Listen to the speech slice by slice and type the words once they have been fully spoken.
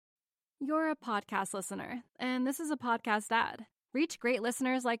You're a podcast listener, and this is a podcast ad. Reach great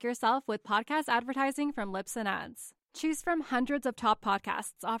listeners like yourself with podcast advertising from Libsyn Ads. Choose from hundreds of top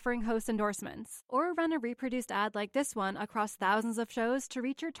podcasts offering host endorsements, or run a reproduced ad like this one across thousands of shows to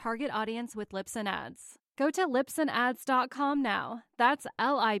reach your target audience with Libsyn Ads. Go to libsynads.com now. That's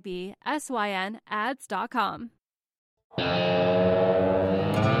LIBSYN ads.com.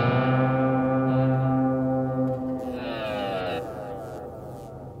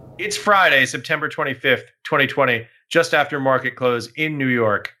 It's Friday, September 25th, 2020, just after market close in New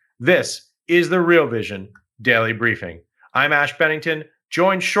York. This is the Real Vision Daily Briefing. I'm Ash Bennington,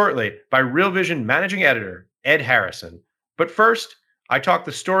 joined shortly by Real Vision Managing Editor Ed Harrison. But first, I talk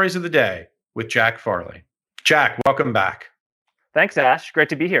the stories of the day with Jack Farley. Jack, welcome back. Thanks, Ash. Great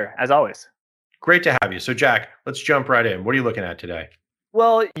to be here, as always. Great to have you. So, Jack, let's jump right in. What are you looking at today?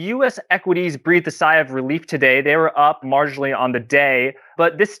 Well, U.S. equities breathed a sigh of relief today. They were up marginally on the day,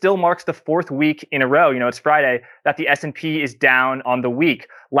 but this still marks the fourth week in a row, it's Friday, that the S&P is down on the week.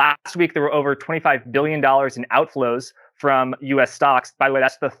 Last week, there were over $25 billion in outflows from U.S. stocks. By the way,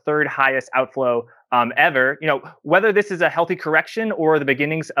 that's the third highest outflow ever. Whether this is a healthy correction or the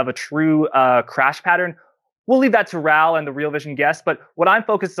beginnings of a true crash pattern, we'll leave that to Raoul and the Real Vision guests. But what I'm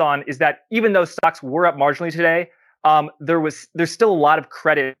focused on is that even though stocks were up marginally today, there's still a lot of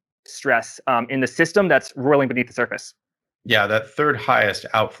credit stress in the system that's roiling beneath the surface. Yeah, that third highest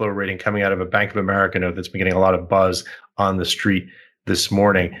outflow rating coming out of a Bank of America note that's been getting a lot of buzz on the street this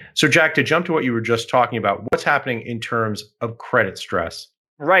morning. So, Jack, to jump to what you were just talking about, what's happening in terms of credit stress?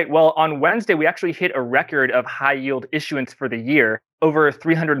 Right. Well, on Wednesday, we actually hit a record of high yield issuance for the year, over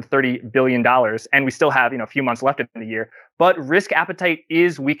 $330 billion. And we still have, a few months left in the year. But risk appetite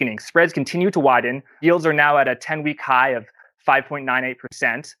is weakening. Spreads continue to widen. Yields are now at a 10-week high of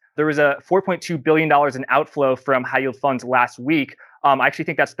 5.98%. There was a $4.2 billion in outflow from high yield funds last week. I actually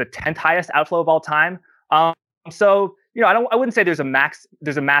think that's the 10th highest outflow of all time. So, I wouldn't say there's a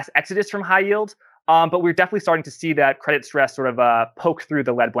mass exodus from high yield. But we're definitely starting to see that credit stress sort of poke through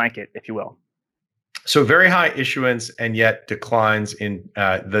the lead blanket, if you will. So very high issuance and yet declines in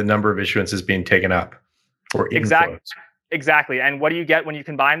the number of issuances being taken up or inflows. Exactly. And what do you get when you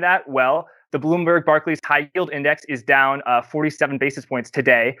combine that? Well, the Bloomberg Barclays High Yield Index is down 47 basis points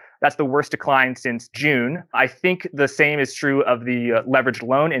today. That's the worst decline since June. I think the same is true of the Leveraged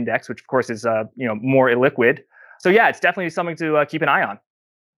Loan Index, which of course is more illiquid. So yeah, it's definitely something to keep an eye on.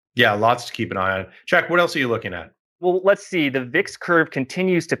 Yeah, lots to keep an eye on. Jack, what else are you looking at? Well, let's see. The VIX curve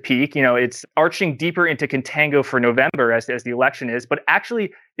continues to peak. It's arching deeper into contango for November as the election is, but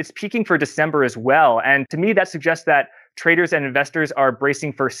actually it's peaking for December as well. And to me, that suggests that traders and investors are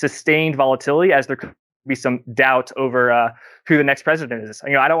bracing for sustained volatility as there could be some doubt over who the next president is.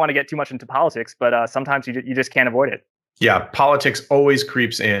 I don't want to get too much into politics, but sometimes you just can't avoid it. Yeah, politics always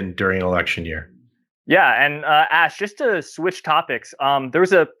creeps in during an election year. Yeah, and Ash, just to switch topics, there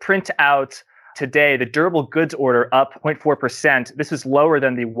was a print out today, the durable goods order up 0.4%. This is lower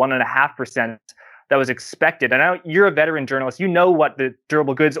than the 1.5% that was expected. I know you're a veteran journalist. You know what the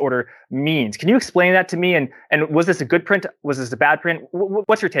durable goods order means. Can you explain that to me? And was this a good print? Was this a bad print?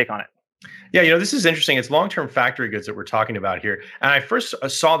 What's your take on it? Yeah, this is interesting. It's long-term factory goods that we're talking about here. And I first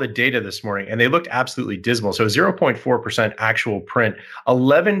saw the data this morning, and they looked absolutely dismal. So 0.4% actual print,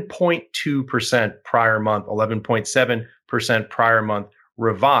 11.2% prior month, 11.7% prior month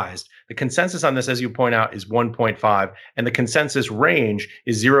revised. The consensus on this, as you point out, is 1.5, and the consensus range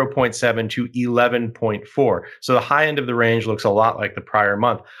is 0.7 to 11.4. So the high end of the range looks a lot like the prior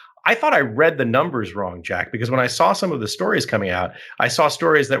month. I thought I read the numbers wrong, Jack, because when I saw some of the stories coming out, I saw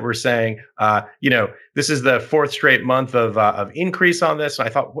stories that were saying, this is the fourth straight month of increase on this. And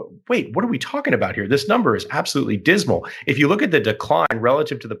I thought, wait, what are we talking about here? This number is absolutely dismal. If you look at the decline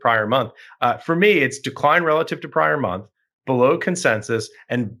relative to the prior month, for me, it's decline relative to prior month, below consensus,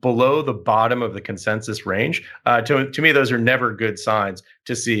 and below the bottom of the consensus range. To me, those are never good signs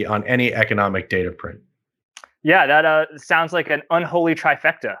to see on any economic data print. Yeah, that sounds like an unholy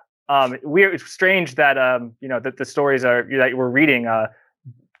trifecta. It's strange that that the stories that we're reading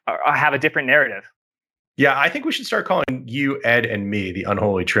have a different narrative. Yeah, I think we should start calling you, Ed, and me the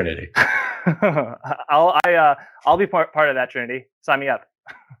unholy trinity. I'll be part of that trinity. Sign me up.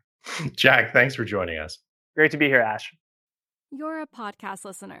 Jack, thanks for joining us. Great to be here, Ash. You're a podcast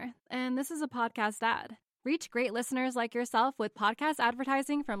listener, and this is a podcast ad. Reach great listeners like yourself with podcast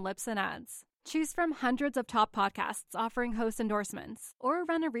advertising from Libsyn Ads. Choose from hundreds of top podcasts offering host endorsements, or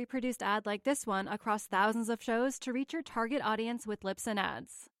run a reproduced ad like this one across thousands of shows to reach your target audience with Libsyn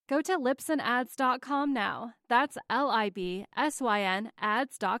Ads. Go to libsynads.com now. That's LIBSYN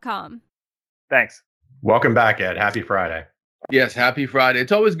ads.com. Thanks. Welcome back, Ed. Happy Friday. Yes, happy Friday.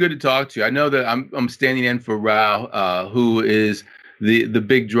 It's always good to talk to you. I know that I'm standing in for Rao, who is the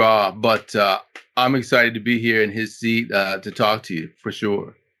big draw, but I'm excited to be here in his seat to talk to you for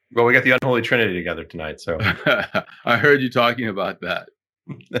sure. Well, we got the unholy trinity together tonight, so I heard you talking about that.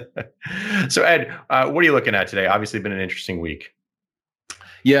 So Ed, what are you looking at today? Obviously, been an interesting week.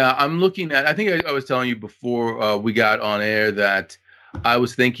 Yeah, I'm looking at. I think I was telling you before we got on air that I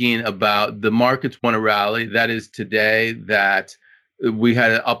was thinking about the markets want to rally. That is today that we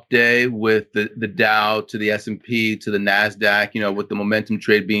had an up day with the Dow to the S&P to the Nasdaq. With the momentum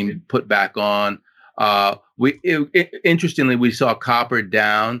trade being put back on. Interestingly, we saw copper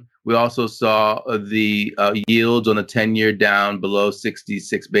down. We also saw the yields on the 10-year down below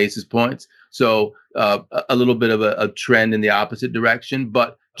 66 basis points. So a little bit of a trend in the opposite direction.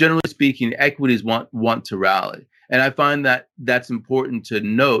 But generally speaking, equities want to rally. And I find that that's important to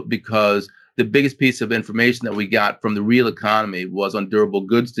note because the biggest piece of information that we got from the real economy was on durable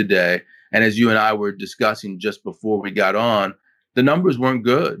goods today. And as you and I were discussing just before we got on, the numbers weren't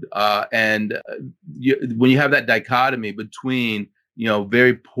good. When you have that dichotomy between,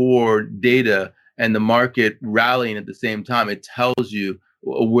 very poor data and the market rallying at the same time, it tells you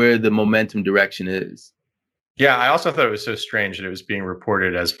where the momentum direction is. Yeah, I also thought it was so strange that it was being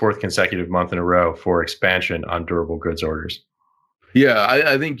reported as fourth consecutive month in a row for expansion on durable goods orders. Yeah,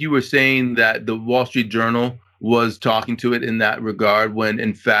 I think you were saying that the Wall Street Journal was talking to it in that regard when,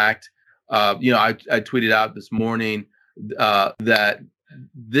 in fact, I tweeted out this morning that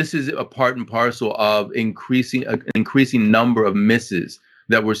this is a part and parcel of an increasing number of misses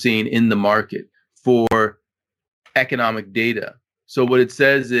that we're seeing in the market for economic data. So what it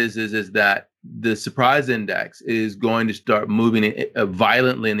says is that the surprise index is going to start moving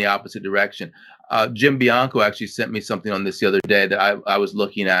violently in the opposite direction. Jim Bianco actually sent me something on this the other day that I was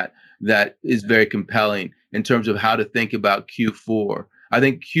looking at that is very compelling in terms of how to think about Q4. I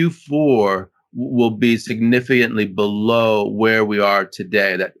think Q4 will be significantly below where we are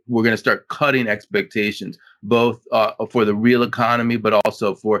today, that we're going to start cutting expectations, both for the real economy, but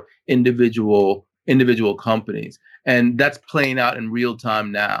also for individual companies. And that's playing out in real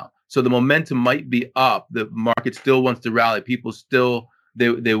time now. So the momentum might be up. The market still wants to rally. People still,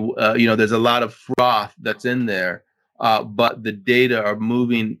 there's a lot of froth that's in there, but the data are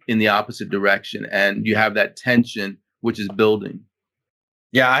moving in the opposite direction. And you have that tension, which is building.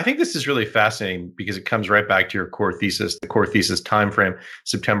 Yeah, I think this is really fascinating because it comes right back to your core thesis, the core thesis timeframe,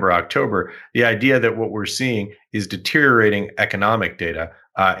 September, October. The idea that what we're seeing is deteriorating economic data.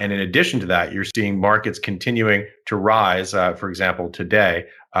 And in addition to that, you're seeing markets continuing to rise, for example, today.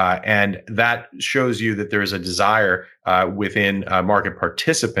 And that shows you that there is a desire within market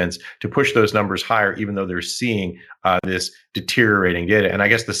participants to push those numbers higher, even though they're seeing this deteriorating data. And I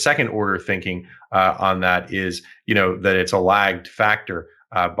guess the second order thinking on that is, that it's a lagged factor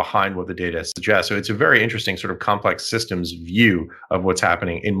behind what the data suggests. So it's a very interesting sort of complex systems view of what's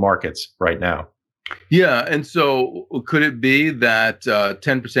happening in markets right now. Yeah. And so could it be that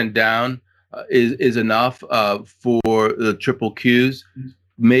 10% down is enough for the triple Qs?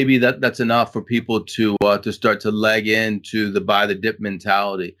 Maybe that's enough for people to start to leg into the buy the dip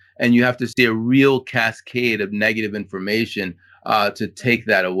mentality. And you have to see a real cascade of negative information to take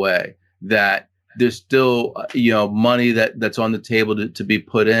that away, that there's still money that's on the table to be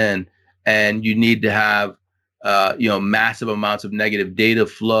put in, and you need to have massive amounts of negative data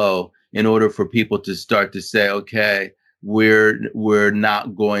flow in order for people to start to say, okay, we're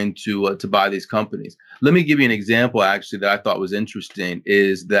not going to buy these companies. Let me give you an example, actually, that I thought was interesting,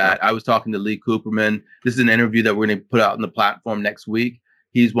 is that I was talking to Lee Cooperman. This is an interview that we're going to put out on the platform next week.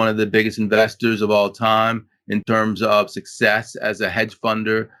 He's one of the biggest investors of all time in terms of success as a hedge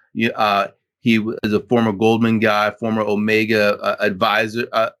funder. He was a former Goldman guy, former Omega advisor.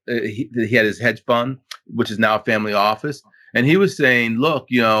 He had his hedge fund, which is now a family office. And he was saying, look,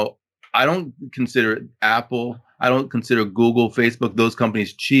 I don't consider Apple, I don't consider Google, Facebook, those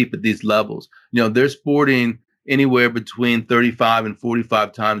companies cheap at these levels. They're sporting anywhere between 35 and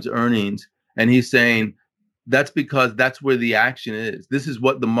 45 times earnings. And he's saying that's because that's where the action is. This is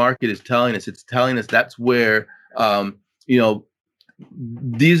what the market is telling us. It's telling us that's where,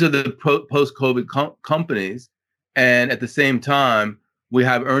 these are the post-COVID companies. And at the same time, we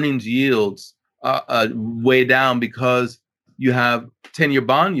have earnings yields way down because you have 10-year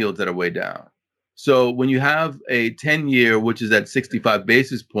bond yields that are way down. So when you have a 10-year, which is at 65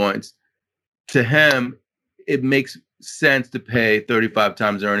 basis points, to him, it makes sense to pay 35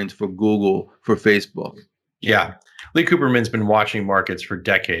 times earnings for Google, for Facebook. Yeah. Lee Cooperman's been watching markets for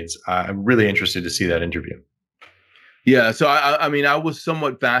decades. I'm really interested to see that interview. Yeah, so I mean, I was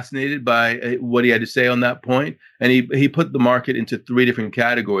somewhat fascinated by what he had to say on that point, and he put the market into three different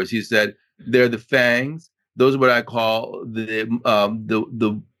categories. He said they're the FANGs; those are what I call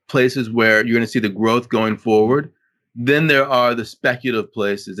the places where you're going to see the growth going forward. Then there are the speculative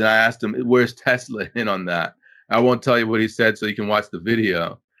places, and I asked him, "Where's Tesla in on that?" I won't tell you what he said, so you can watch the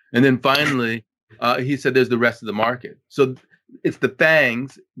video. And then finally, he said, "There's the rest of the market." So it's the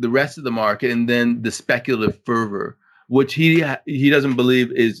FANGs, the rest of the market, and then the speculative fervor, which he doesn't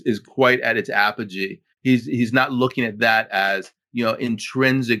believe is quite at its apogee. He's not looking at that as, you know,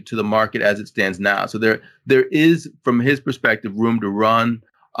 intrinsic to the market as it stands now. So there is, from his perspective, room to run.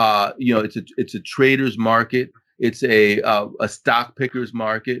 You know, it's a trader's market. It's a stock picker's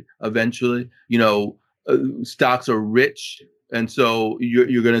market. Eventually, you know, stocks are rich, and so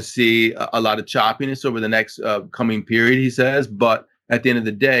you're going to see a lot of choppiness over the next coming period, he says. But at the end of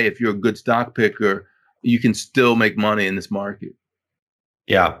the day, if you're a good stock picker, you can still make money in this market.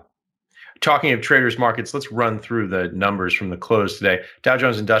 Yeah. Talking of traders markets, let's run through the numbers from the close today. Dow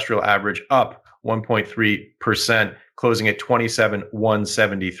Jones Industrial Average up 1.3%, closing at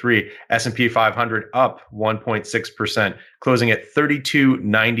 27,173. S&P 500 up 1.6%, closing at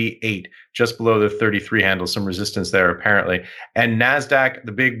 3298, just below the 33 handle. Some resistance there apparently. And NASDAQ,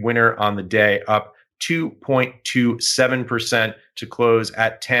 the big winner on the day, up 2.27% to close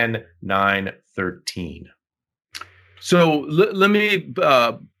at 10,913. So let me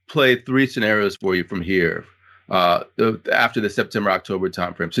play three scenarios for you from here after the September-October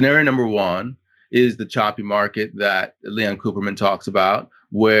timeframe. Scenario number one is the choppy market that Leon Cooperman talks about,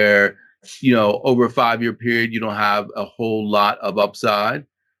 where, you know, over a 5-year period, you don't have a whole lot of upside.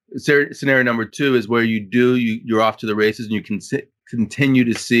 Scenario number two is where you're off to the races and you can continue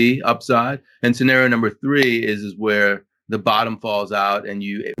to see upside. And scenario number three is where the bottom falls out and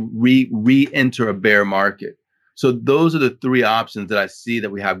you re-enter a bear market. So those are the three options that I see that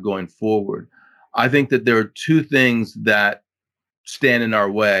we have going forward. I think that there are two things that stand in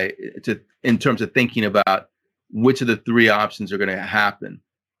our way in terms of thinking about which of the three options are going to happen.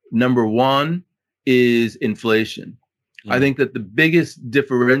 Number one is inflation. I think that the biggest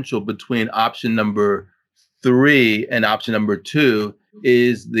differential between option number 3 and option number 2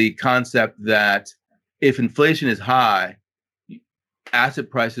 is the concept that if inflation is high,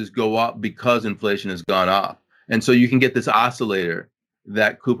 asset prices go up because inflation has gone up. And so you can get this oscillator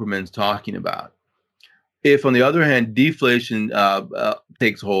that Cooperman's talking about. If, on the other hand, deflation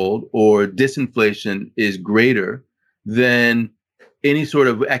takes hold or disinflation is greater, then any sort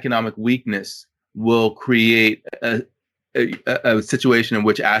of economic weakness will create a situation in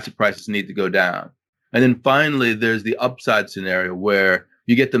which asset prices need to go down. And then finally, there's the upside scenario where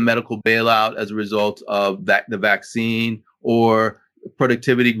you get the medical bailout as a result of the vaccine, or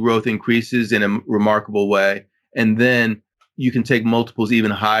productivity growth increases in a remarkable way. And then you can take multiples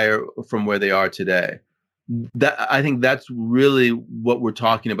even higher from where they are today. I think that's really what we're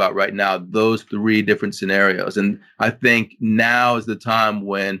talking about right now, those three different scenarios. And I think now is the time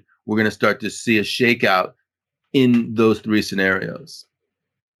when we're going to start to see a shakeout in those three scenarios.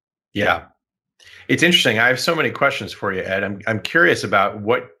 Yeah. It's interesting. I have so many questions for you, Ed. I'm curious about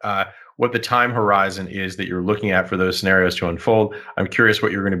what the time horizon is that you're looking at for those scenarios to unfold. I'm curious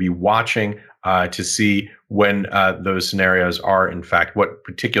what you're going to be watching to see when those scenarios are, in fact, what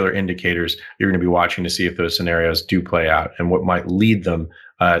particular indicators you're going to be watching to see if those scenarios do play out, and what might lead them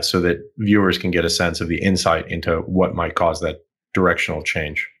so that viewers can get a sense of the insight into what might cause that directional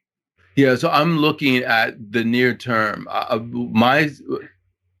change. Yeah, so I'm looking at the near term.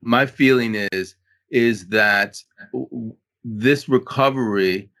 My feeling is that this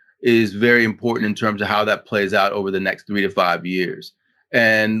recovery is very important in terms of how that plays out over the next 3 to 5 years.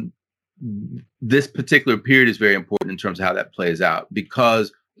 And this particular period is very important in terms of how that plays out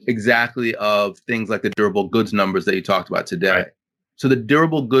because exactly of things like the durable goods numbers that you talked about today. Right. So the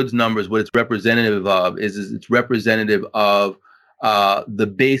durable goods numbers, what it's representative of is it's representative of the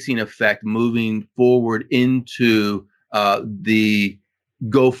basing effect moving forward into the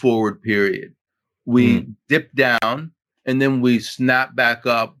go forward period. We dip down and then we snap back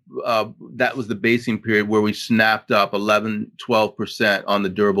up. That was the basing period where we snapped up 11, 12% on the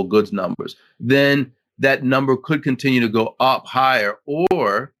durable goods numbers. Then that number could continue to go up higher,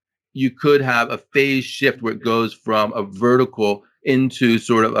 or you could have a phase shift where it goes from a vertical into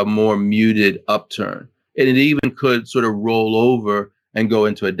sort of a more muted upturn. And it even could sort of roll over and go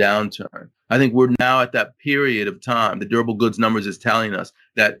into a downturn. I think we're now at that period of time. The durable goods numbers is telling us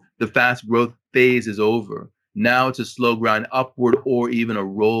that the fast growth phase is over. Now it's a slow grind upward or even a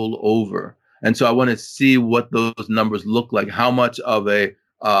roll over. And so I want to see what those numbers look like. How much of a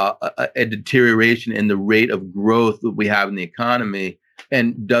a deterioration in the rate of growth that we have in the economy,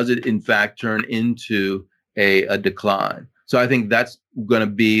 and does it in fact turn into a decline? So I think that's going to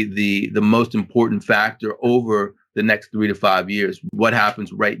be the most important factor over the next 3 to 5 years. What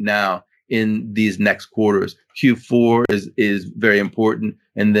happens right now in these next quarters? Q4 is very important,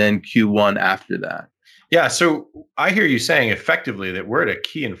 and then Q1 after that. Yeah, so I hear you saying effectively that we're at a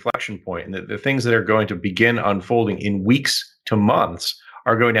key inflection point, and that the things that are going to begin unfolding in weeks to months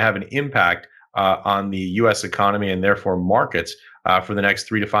are going to have an impact on the U.S. economy and therefore markets for the next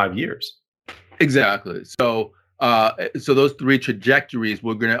 3 to 5 years. Exactly. So those three trajectories,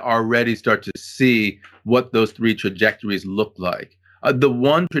 we're going to already start to see what those three trajectories look like. The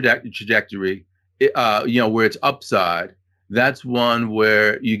one trajectory, where it's upside, that's one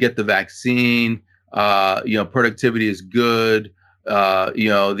where you get the vaccine, productivity is good,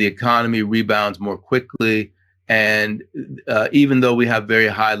 the economy rebounds more quickly. And even though we have very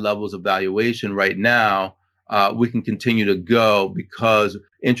high levels of valuation right now, we can continue to go because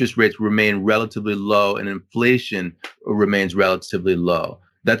interest rates remain relatively low and inflation remains relatively low.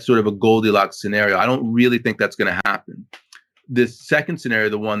 That's sort of a Goldilocks scenario. I don't really think that's going to happen. This second scenario,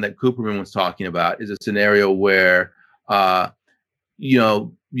 the one that Cooperman was talking about, is a scenario where,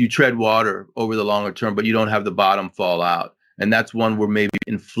 you tread water over the longer term, but you don't have the bottom fall out. And that's one where maybe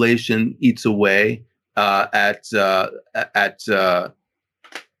inflation eats away at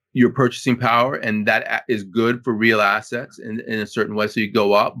your purchasing power, and that is good for real assets in a certain way. So you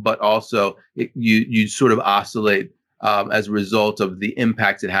go up, but also you sort of oscillate as a result of the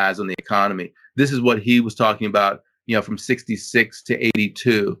impact it has on the economy. This is what he was talking about. From 66 to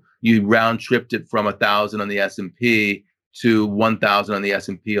 82, you round tripped it from 1,000 on the S&P to 1,000 on the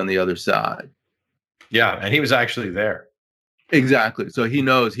S&P on the other side. Yeah, and he was actually there. Exactly. So he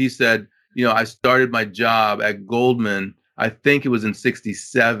knows. He said, I started my job at Goldman, I think it was in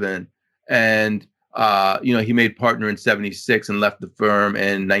 67, and he made partner in 76 and left the firm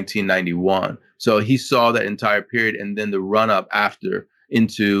in 1991. So he saw that entire period, and then the run up after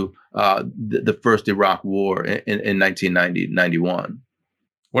into the first Iraq War in 1991.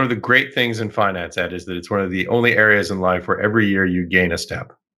 One of the great things in finance, Ed, is that it's one of the only areas in life where every year you gain a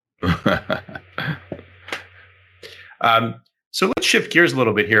step. So let's shift gears a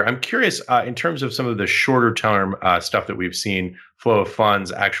little bit here. I'm curious in terms of some of the shorter term stuff that we've seen, flow of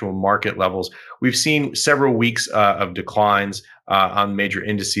funds, actual market levels. We've seen several weeks of declines on major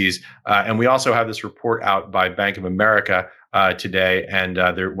indices. And we also have this report out by Bank of America today, and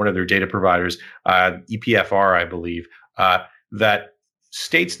one of their data providers, EPFR, I believe, that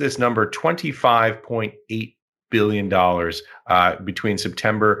states this number, $25.8 billion between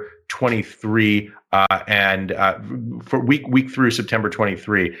September 23 and for week through September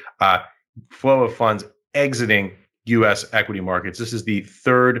 23, flow of funds exiting U.S. equity markets. This is the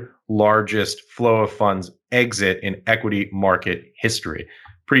third largest flow of funds exit in equity market history.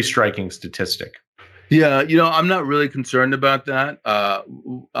 Pretty striking statistic. Yeah, I'm not really concerned about that.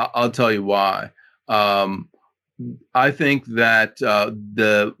 I'll tell you why. I think that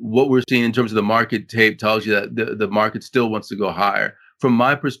what we're seeing in terms of the market tape tells you that the market still wants to go higher. From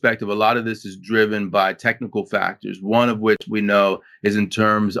my perspective, a lot of this is driven by technical factors, one of which we know is in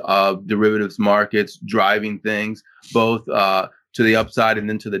terms of derivatives markets driving things both to the upside and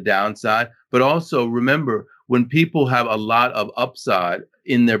then to the downside. But also remember, when people have a lot of upside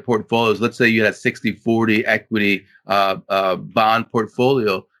in their portfolios, let's say you had a 60-40 equity bond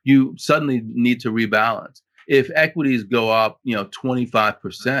portfolio, you suddenly need to rebalance. If equities go up,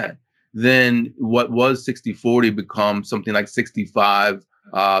 25%, then what was 60-40 becomes something like 65-35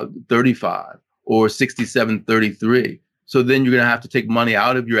 or 67-33. So then you're going to have to take money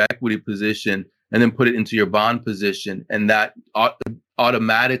out of your equity position and then put it into your bond position. And that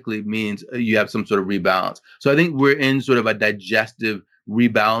automatically means you have some sort of rebalance. So I think we're in sort of a digestive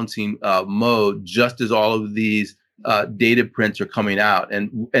rebalancing mode, just as all of these data prints are coming out.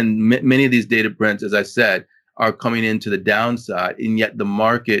 And many of these data prints, as I said, are coming into the downside. And yet the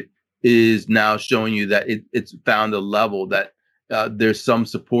market is now showing you that it's found a level that there's some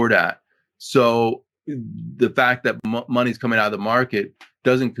support at. So the fact that money's coming out of the market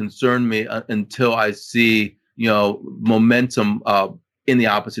doesn't concern me until I see, momentum in the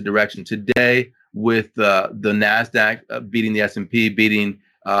opposite direction. Today, with the NASDAQ beating the S&P, beating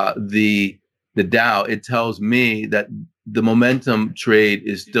the Dow, it tells me that the momentum trade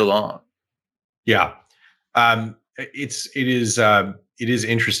is still on. Yeah, it is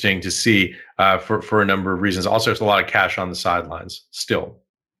interesting to see for a number of reasons. Also, there's a lot of cash on the sidelines still.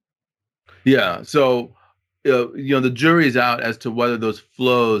 Yeah. So, the jury is out as to whether those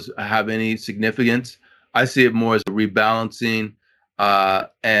flows have any significance. I see it more as a rebalancing.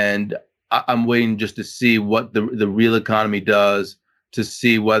 and I'm waiting just to see what the real economy does, to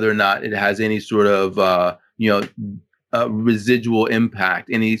see whether or not it has any sort of residual impact,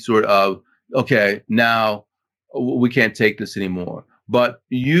 any sort of, okay, now we can't take this anymore. But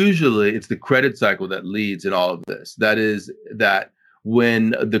usually it's the credit cycle that leads in all of this. That is, that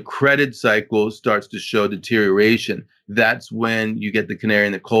when the credit cycle starts to show deterioration, that's when you get the canary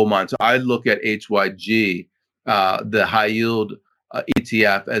in the coal mine. So I look at HYG, the high yield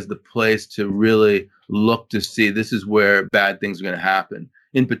ETF, as the place to really look to see this is where bad things are going to happen.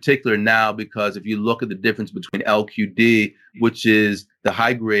 In particular now, because if you look at the difference between LQD, which is the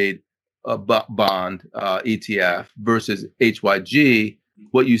high grade bond ETF, versus HYG,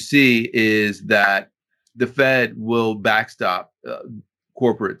 what you see is that the Fed will backstop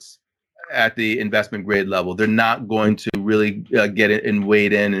corporates at the investment grade level. They're not going to really get it and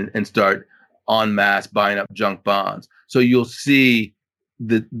wade in and start en masse buying up junk bonds. So you'll see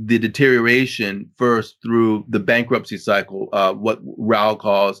the deterioration first through the bankruptcy cycle, what Raoul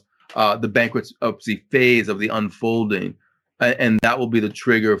calls the bankruptcy phase of the unfolding. And that will be the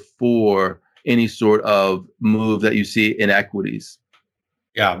trigger for any sort of move that you see in equities.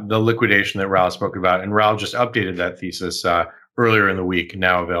 Yeah, the liquidation that Raoul spoke about. And Raoul just updated that thesis earlier in the week,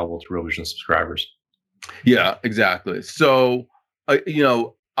 now available to Real Vision subscribers. Yeah, exactly. So,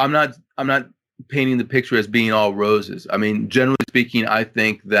 I'm not painting the picture as being all roses. I mean, generally speaking, I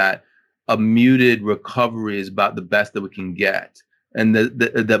think that a muted recovery is about the best that we can get, and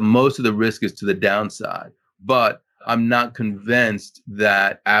that most of the risk is to the downside. But I'm not convinced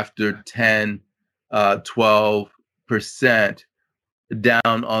that after 10, 12%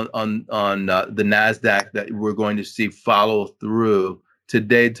 down on the NASDAQ that we're going to see follow through.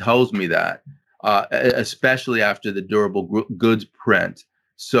 Today tells me that, especially after the durable goods print.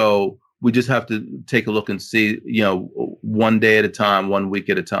 So we just have to take a look and see, one day at a time, 1 week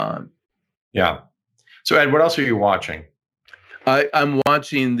at a time. Yeah. So Ed, what else are you watching? I'm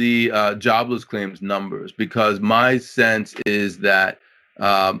watching the jobless claims numbers, because my sense is that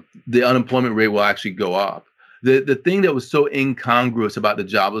the unemployment rate will actually go up. The thing that was so incongruous about the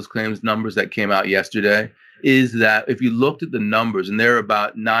jobless claims numbers that came out yesterday is that if you looked at the numbers, and there are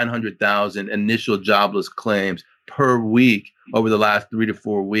about 900,000 initial jobless claims per week over the last 3 to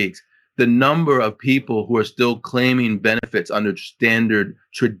 4 weeks, the number of people who are still claiming benefits under standard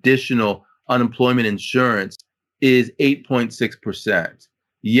traditional unemployment insurance is 8.6%.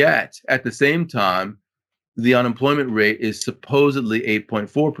 Yet, at the same time, the unemployment rate is supposedly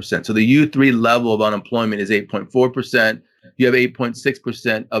 8.4%. So the U3 level of unemployment is 8.4%. You have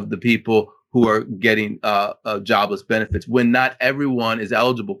 8.6% of the people who are getting jobless benefits, when not everyone is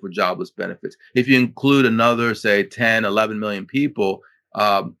eligible for jobless benefits. If you include another, say, 10, 11 million people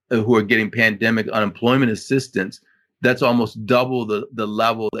who are getting pandemic unemployment assistance, that's almost double the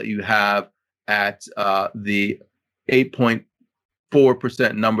level that you have at the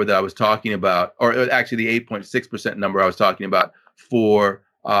 8.4% number that I was talking about, or actually the 8.6% number I was talking about for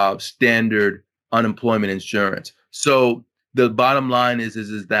standard unemployment insurance. So the bottom line is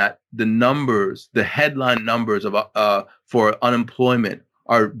that the numbers, the headline numbers of for unemployment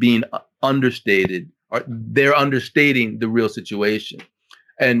are being understated. They're understating the real situation.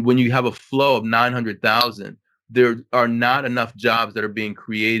 And when you have a flow of 900,000, there are not enough jobs that are being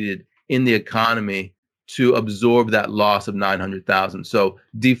created in the economy to absorb that loss of 900,000. So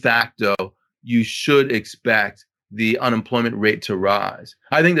de facto, you should expect the unemployment rate to rise.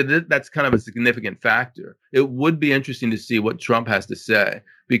 I think that that's kind of a significant factor. It would be interesting to see what Trump has to say,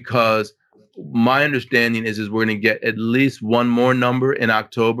 because my understanding is we're going to get at least one more number in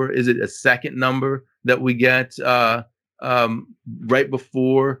October. Is it a second number that we get right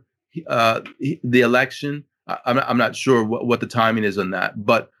before the election? I'm not sure what the timing is on that,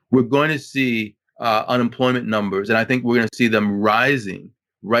 but we're going to see unemployment numbers, and I think we're going to see them rising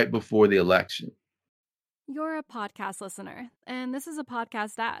right before the election. You're a podcast listener, and this is a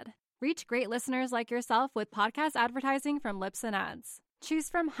podcast ad. Reach great listeners like yourself with podcast advertising from Libsyn Ads. Choose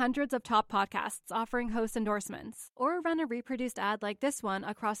from hundreds of top podcasts offering host endorsements, or run a reproduced ad like this one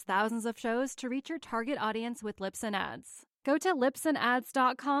across thousands of shows to reach your target audience with Libsyn Ads. Go to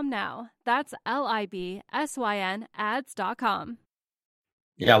libsynads.com now. That's LIBSYN ads.com.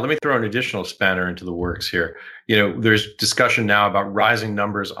 Yeah, let me throw an additional spanner into the works here. There's discussion now about rising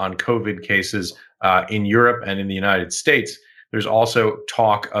numbers on COVID cases in Europe and in the United States. There's also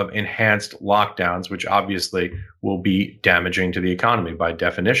talk of enhanced lockdowns, which obviously will be damaging to the economy by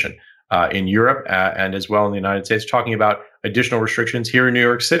definition. In Europe and as well in the United States, talking about additional restrictions here in New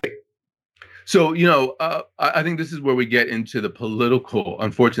York City. So, I think this is where we get into the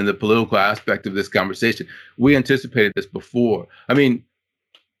unfortunately, the political aspect of this conversation. We anticipated this before. I mean,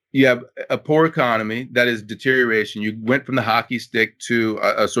 you have a poor economy that is deterioration. You went from the hockey stick to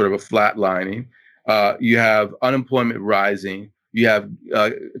a sort of a flatlining. You have unemployment rising. You have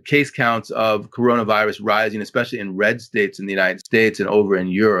case counts of coronavirus rising, especially in red states in the United States and over in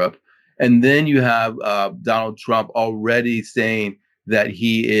Europe. And then you have Donald Trump already saying that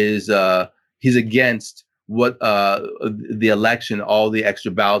he's against what the election, all the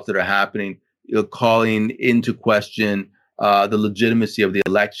extra ballots that are happening, calling into question the legitimacy of the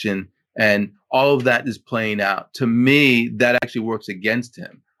election. And all of that is playing out. To me, that actually works against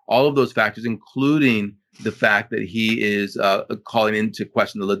him. All of those factors, including the fact that he is calling into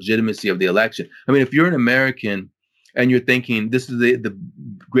question the legitimacy of the election. I mean, if you're an American and you're thinking this is the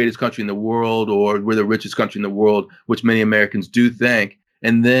greatest country in the world, or we're the richest country in the world, which many Americans do think,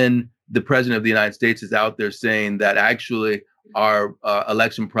 and then the president of the United States is out there saying that actually our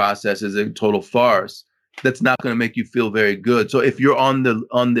election process is a total farce, that's not going to make you feel very good. So if you're on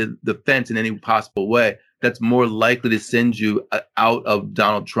the fence in any possible way, that's more likely to send you out of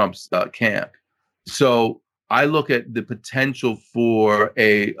Donald Trump's camp. So I look at the potential for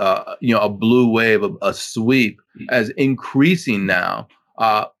a blue wave, a sweep, as increasing now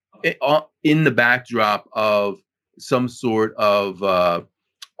in the backdrop of some sort of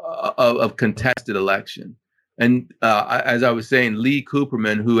contested election. And as I was saying, Lee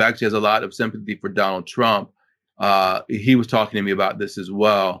Cooperman, who actually has a lot of sympathy for Donald Trump, he was talking to me about this as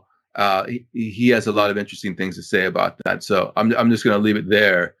well. He has a lot of interesting things to say about that. So I'm just going to leave it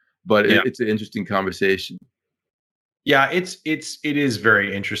there. But it's an interesting conversation. Yeah, it is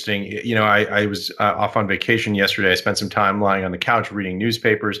very interesting. You know, I was off on vacation yesterday. I spent some time lying on the couch reading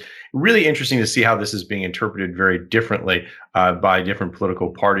newspapers. Really interesting to see how this is being interpreted very differently by different political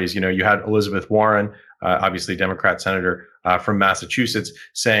parties. You know, you had Elizabeth Warren, obviously Democrat senator from Massachusetts,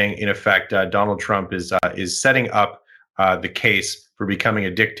 saying in effect Donald Trump is setting up the case for becoming a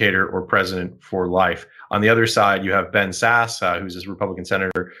dictator or president for life. On the other side, you have Ben Sasse, who's this Republican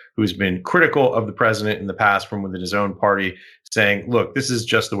senator who's been critical of the president in the past from within his own party, saying, look, this is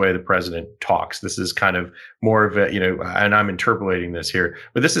just the way the president talks. This is kind of more of a, and I'm interpolating this here,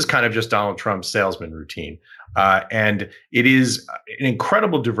 but this is kind of just Donald Trump's salesman routine. And it is an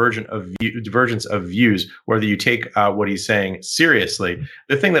incredible divergence of views, whether you take what he's saying seriously.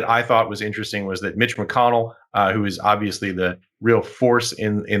 The thing that I thought was interesting was that Mitch McConnell, who is obviously the real force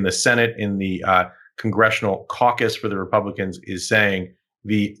in the Senate, in the congressional caucus for the Republicans, is saying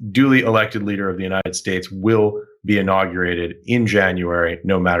the duly elected leader of the United States will be inaugurated in January,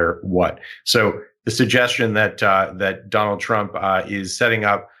 no matter what. So the suggestion that Donald Trump is setting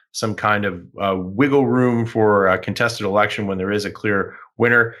up some kind of wiggle room for a contested election when there is a clear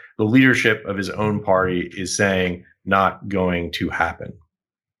winner, the leadership of his own party is saying not going to happen.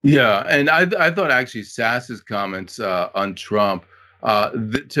 Yeah, and I thought actually Sasse's comments on Trump,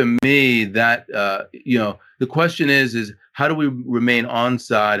 to me, that the question is how do we remain on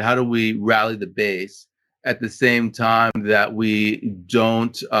side? How do we rally the base at the same time that we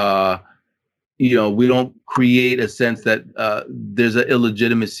don't we don't create a sense that there's an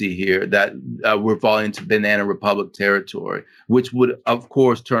illegitimacy here, that we're falling into banana republic territory, which would, of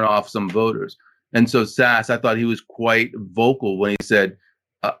course, turn off some voters. And so Sasse, I thought he was quite vocal when he said,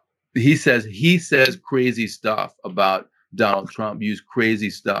 he says crazy stuff about Donald Trump, use crazy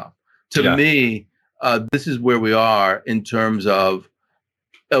stuff. To me, this is where we are in terms of,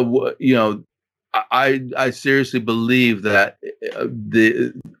 I seriously believe that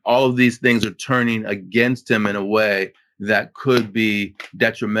all of these things are turning against him in a way that could be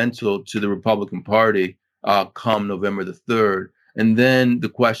detrimental to the Republican Party come November the 3rd. And then the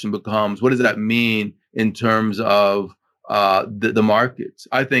question becomes, what does that mean in terms of the markets?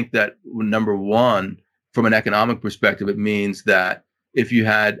 I think that, number one, from an economic perspective, it means that if you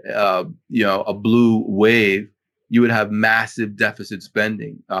had a blue wave, you would have massive deficit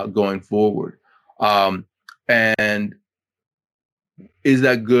spending going forward. And is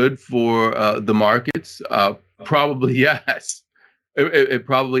that good for the markets? Probably yes. It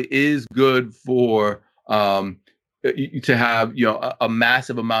probably is good for to have a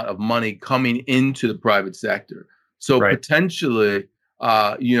massive amount of money coming into the private sector. So potentially,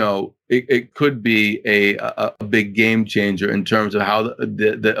 it could be a big game changer in terms of how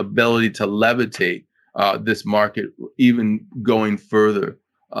the ability to levitate this market even going further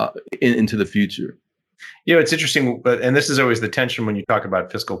into the future. It's interesting, and this is always the tension when you talk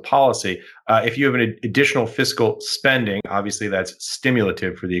about fiscal policy. If you have an additional fiscal spending, obviously that's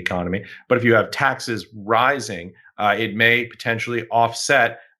stimulative for the economy. But if you have taxes rising, it may potentially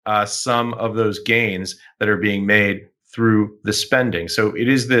offset some of those gains that are being made through the spending. So it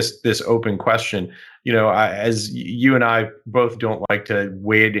is this open question. As you and I both don't like to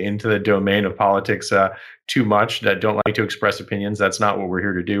wade into the domain of politics too much, that don't like to express opinions. That's not what we're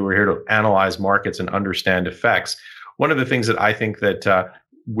here to do. We're here to analyze markets and understand effects. One of the things that I think that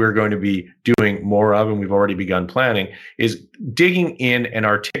we're going to be doing more of, and we've already begun planning, is digging in and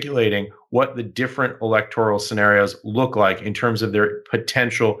articulating what the different electoral scenarios look like in terms of their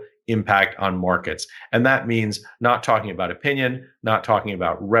potential impact on markets. And that means not talking about opinion, not talking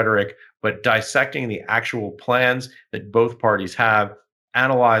about rhetoric, but dissecting the actual plans that both parties have,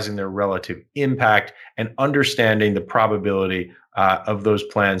 analyzing their relative impact, and understanding the probability of those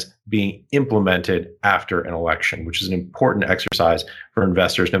plans being implemented after an election, which is an important exercise for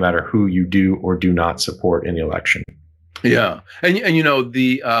investors, no matter who you do or do not support in the election. Yeah, and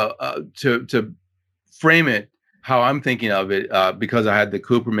the to frame it how I'm thinking of it, because I had the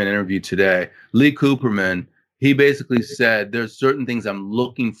Cooperman interview today. Lee Cooperman, he basically said there's certain things I'm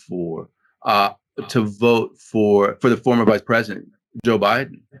looking for to vote for the former Vice President Joe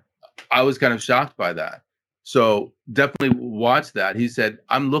Biden. I was kind of shocked by that. So definitely watch that. He said,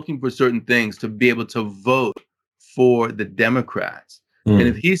 I'm looking for certain things to be able to vote for the Democrats. And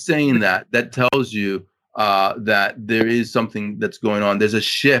if he's saying that, that tells you that there is something that's going on. There's a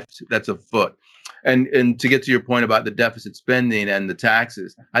shift that's afoot. And to get to your point about the deficit spending and the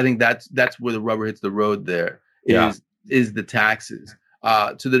taxes, I think that's where the rubber hits the road there, is the taxes.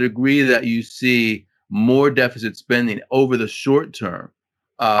 To the degree that you see more deficit spending over the short term,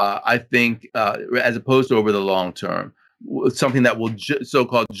 I think, as opposed to over the long term, something that will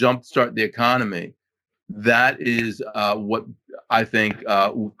so-called jumpstart the economy, that is what I think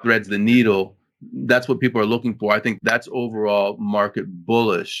threads the needle. That's what people are looking for. I think that's overall market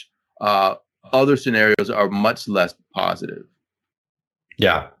bullish. Other scenarios are much less positive.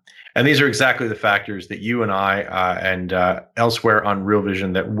 Yeah. And these are exactly the factors that you and I and elsewhere on Real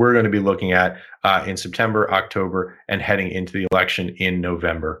Vision that we're going to be looking at in September, October, and heading into the election in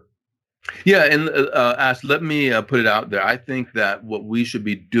November. Yeah. And Ash, let me put it out there. I think that what we should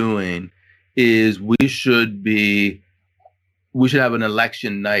be doing is we should have an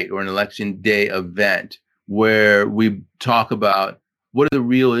election night or an election day event where we talk about what are the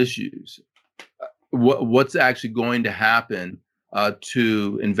real issues, what's actually going to happen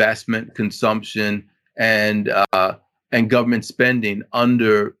to investment, consumption, and government spending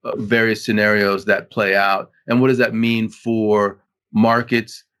under various scenarios that play out, and what does that mean for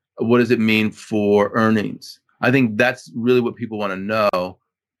markets? What does it mean for earnings? I think that's really what people want to know.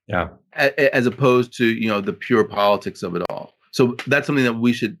 Yeah. As opposed to the pure politics of it all. So that's something that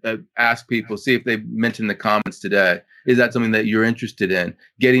we should ask people, see if they mention in the comments today. Is that something that you're interested in?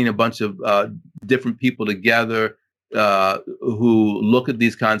 Getting a bunch of different people together who look at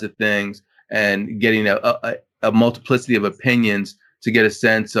these kinds of things and getting a multiplicity of opinions to get a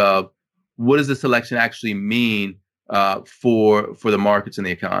sense of what does this election actually mean for the markets and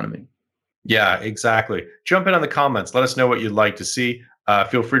the economy. Yeah, exactly. Jump in on the comments. Let us know what you'd like to see.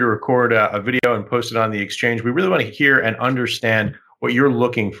 Feel free to record a video and post it on the exchange. We really want to hear and understand what you're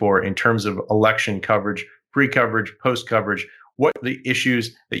looking for in terms of election coverage, pre-coverage, post-coverage. What are the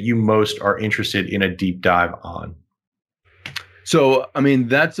issues that you most are interested in a deep dive on? So, I mean,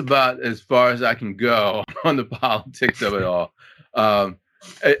 that's about as far as I can go on the politics of it all.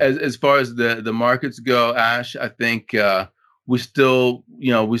 As far as the markets go, Ash, I think we still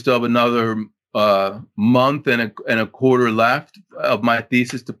have another month and a quarter left of my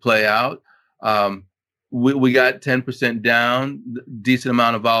thesis to play out. We got 10% down, decent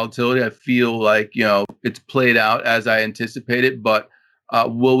amount of volatility. I feel like it's played out as I anticipated, but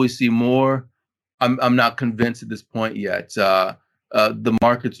will we see more? I'm not convinced at this point yet. The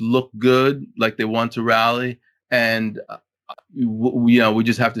markets look good, like they want to rally, and we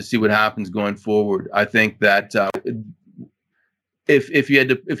just have to see what happens going forward. I think that if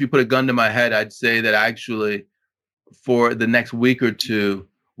you put a gun to my head, I'd say that actually for the next week or two,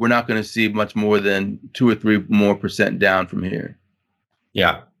 we're not going to see much more than 2 or 3 more % down from here.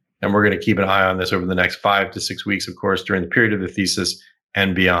 Yeah. And we're going to keep an eye on this over the next 5 to 6 weeks, of course, during the period of the thesis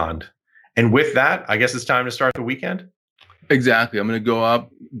and beyond. And with that, I guess it's time to start the weekend. Exactly. I'm going to go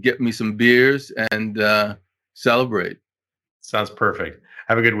up, get me some beers, and celebrate. Sounds perfect.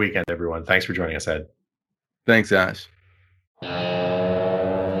 Have a good weekend, everyone. Thanks for joining us, Ed. Thanks, Ash.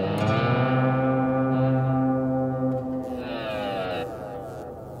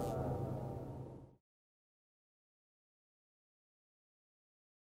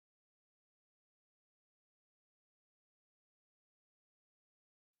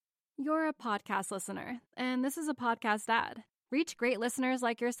 You're a podcast listener, and this is a podcast ad. Reach great listeners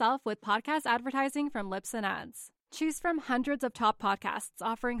like yourself with podcast advertising from Libsyn Ads. Choose from hundreds of top podcasts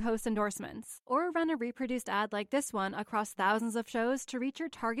offering host endorsements, or run a reproduced ad like this one across thousands of shows to reach your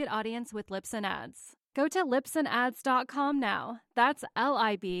target audience with Libsyn Ads. Go to libsynads.com now. That's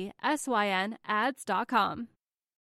LIBSYN ads.com.